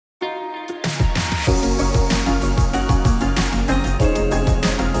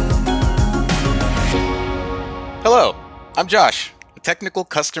Hello, I'm Josh, a technical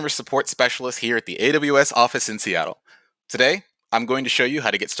customer support specialist here at the AWS office in Seattle. Today, I'm going to show you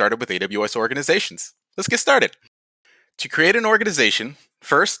how to get started with AWS Organizations. Let's get started. To create an organization,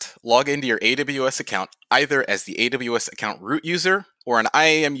 first log into your AWS account either as the AWS account root user or an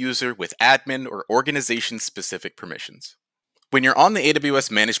IAM user with admin or organization-specific permissions. When you're on the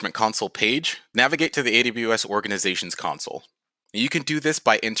AWS Management Console page, navigate to the AWS Organizations console. You can do this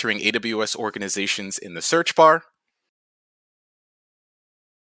by entering AWS Organizations in the search bar,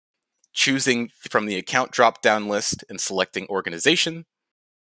 choosing from the account drop-down list and selecting Organization.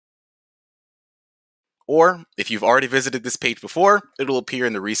 Or, if you've already visited this page before, it'll appear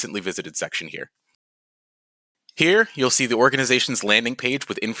in the Recently Visited section here. Here, you'll see the organization's landing page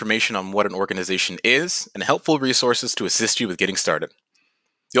with information on what an organization is and helpful resources to assist you with getting started.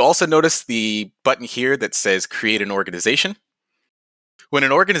 You'll also notice the button here that says Create an Organization. When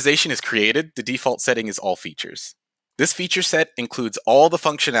an organization is created, the default setting is All Features. This feature set includes all the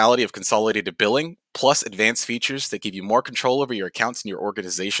functionality of consolidated billing, plus advanced features that give you more control over your accounts and your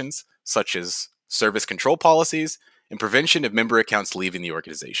organizations, such as service control policies and prevention of member accounts leaving the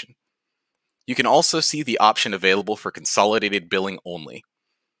organization. You can also see the option available for consolidated billing only.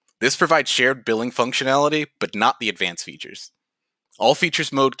 This provides shared billing functionality, but not the advanced features. All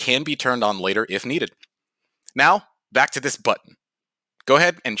Features mode can be turned on later if needed. Now, back to this button. Go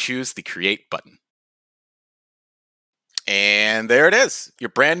ahead and choose the Create button. And there it is,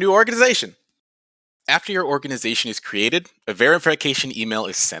 your brand new organization. After your organization is created, a verification email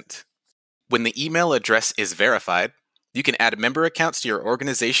is sent. When the email address is verified, you can add member accounts to your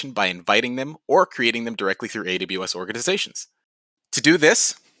organization by inviting them or creating them directly through AWS Organizations. To do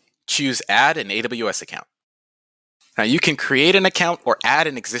this, choose Add an AWS account. Now you can create an account or add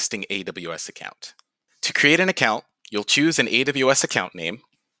an existing AWS account. To create an account, you'll choose an AWS account name,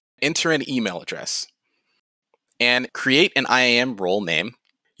 enter an email address, and create an IAM role name.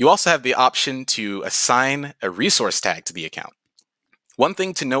 You also have the option to assign a resource tag to the account. One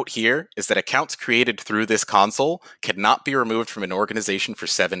thing to note here is that accounts created through this console cannot be removed from an organization for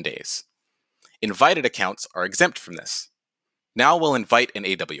 7 days. Invited accounts are exempt from this. Now we'll invite an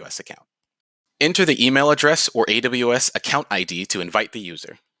AWS account. Enter the email address or AWS account ID to invite the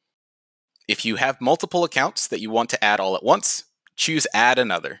user. If you have multiple accounts that you want to add all at once, choose Add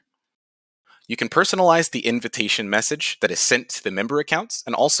Another. You can personalize the invitation message that is sent to the member accounts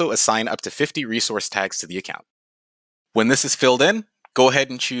and also assign up to 50 resource tags to the account. When this is filled in, go ahead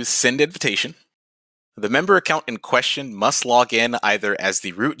and choose Send Invitation. The member account in question must log in either as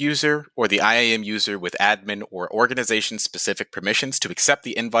the root user or the IAM user with admin or organization-specific permissions to accept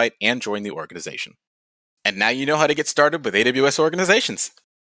the invite and join the organization. And now you know how to get started with AWS Organizations.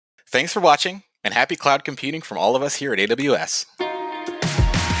 Thanks for watching, and happy cloud computing from all of us here at AWS.